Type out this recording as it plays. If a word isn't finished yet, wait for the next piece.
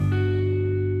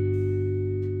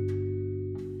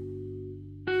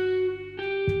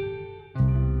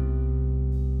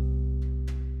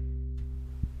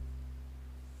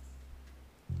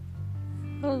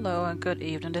and good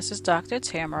evening. This is Dr.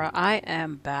 Tamara. I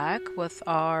am back with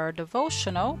our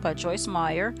devotional by Joyce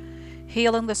Meyer,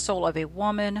 Healing the Soul of a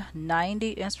Woman,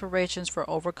 90 Inspirations for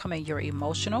Overcoming Your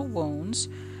Emotional Wounds.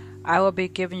 I will be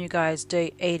giving you guys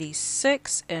day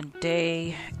 86 and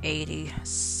day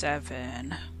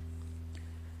 87.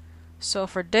 So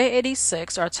for day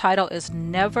 86, our title is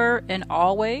Never and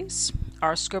Always.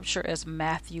 Our scripture is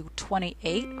Matthew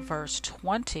 28, verse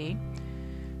 20.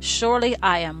 Surely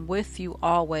I am with you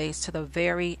always to the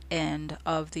very end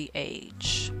of the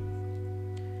age.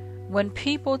 When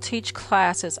people teach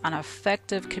classes on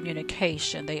effective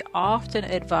communication, they often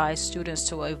advise students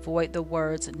to avoid the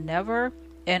words never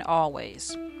and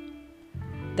always.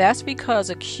 That's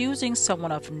because accusing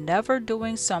someone of never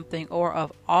doing something or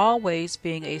of always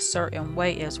being a certain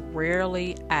way is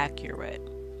rarely accurate.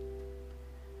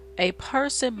 A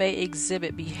person may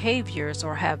exhibit behaviors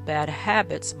or have bad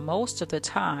habits most of the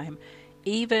time,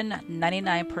 even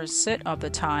 99% of the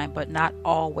time, but not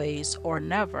always or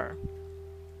never.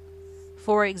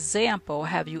 For example,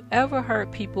 have you ever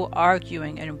heard people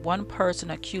arguing and one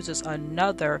person accuses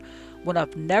another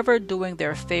of never doing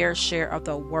their fair share of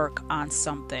the work on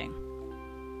something?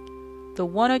 The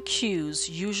one accused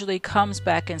usually comes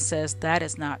back and says that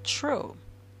is not true.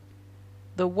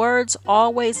 The words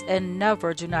always and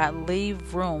never do not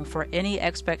leave room for any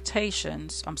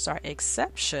exceptions,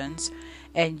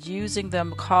 and using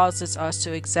them causes us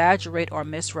to exaggerate or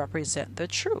misrepresent the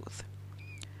truth.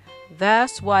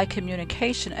 That's why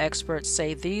communication experts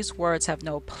say these words have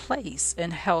no place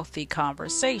in healthy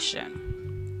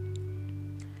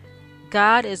conversation.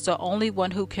 God is the only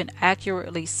one who can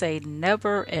accurately say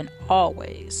never and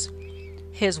always.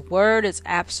 His word is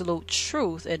absolute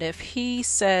truth, and if he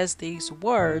says these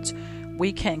words,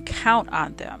 we can count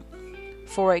on them.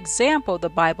 For example, the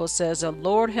Bible says the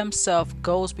Lord himself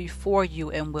goes before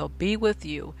you and will be with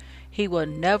you. He will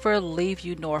never leave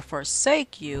you nor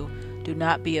forsake you. Do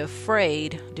not be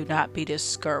afraid. Do not be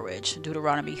discouraged.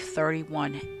 Deuteronomy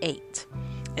 31:8.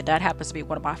 And that happens to be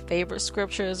one of my favorite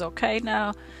scriptures.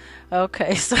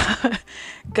 Okay, so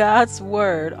God's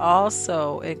word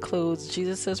also includes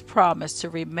Jesus' promise to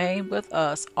remain with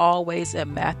us always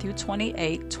in Matthew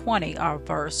 28:20, our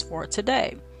verse for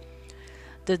today.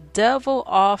 The devil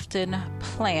often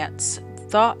plants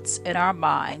thoughts in our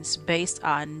minds based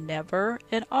on never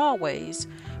and always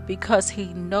because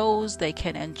he knows they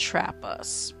can entrap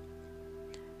us.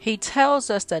 He tells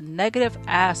us that negative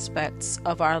aspects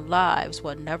of our lives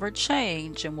will never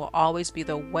change and will always be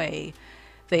the way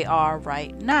they are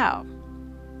right now.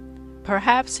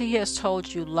 Perhaps he has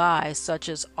told you lies such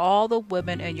as all the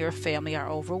women in your family are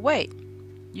overweight.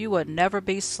 You will never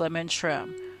be slim and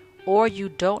trim. Or you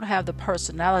don't have the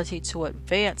personality to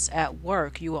advance at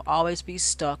work. You will always be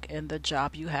stuck in the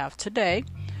job you have today.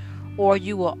 Or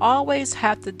you will always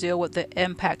have to deal with the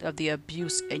impact of the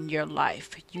abuse in your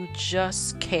life. You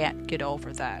just can't get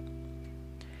over that.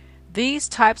 These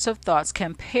types of thoughts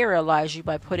can paralyze you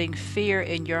by putting fear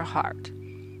in your heart.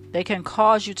 They can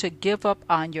cause you to give up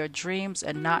on your dreams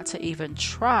and not to even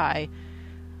try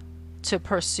to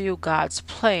pursue God's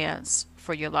plans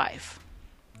for your life.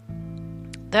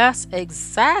 That's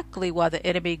exactly why the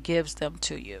enemy gives them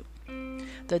to you.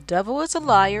 The devil is a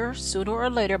liar. Sooner or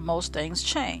later, most things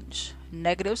change.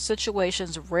 Negative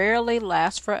situations rarely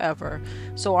last forever,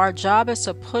 so our job is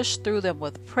to push through them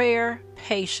with prayer,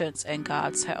 patience, and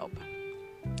God's help.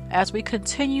 As we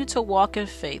continue to walk in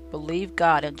faith, believe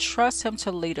God, and trust him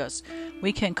to lead us,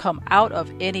 we can come out of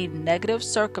any negative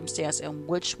circumstance in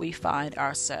which we find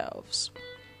ourselves.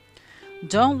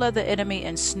 Don't let the enemy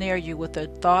ensnare you with the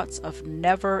thoughts of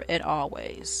never and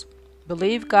always.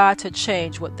 Believe God to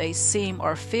change what they seem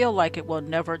or feel like it will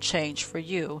never change for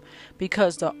you,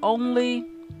 because the only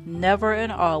never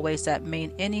and always that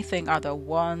mean anything are the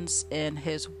ones in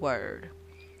his word.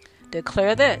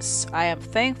 Declare this: I am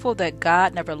thankful that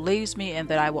God never leaves me and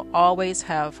that I will always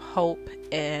have hope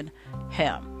in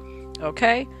him.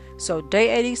 Okay, so day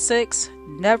 86,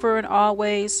 never and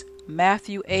always.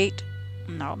 Matthew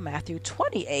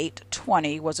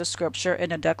 28:20 was a scripture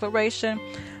in a declaration.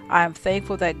 I am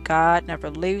thankful that God never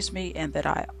leaves me and that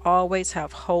I always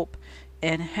have hope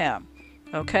in him.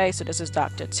 Okay, so this is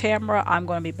Dr. Tamara. I'm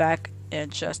going to be back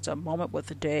in just a moment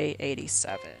with day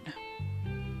 87.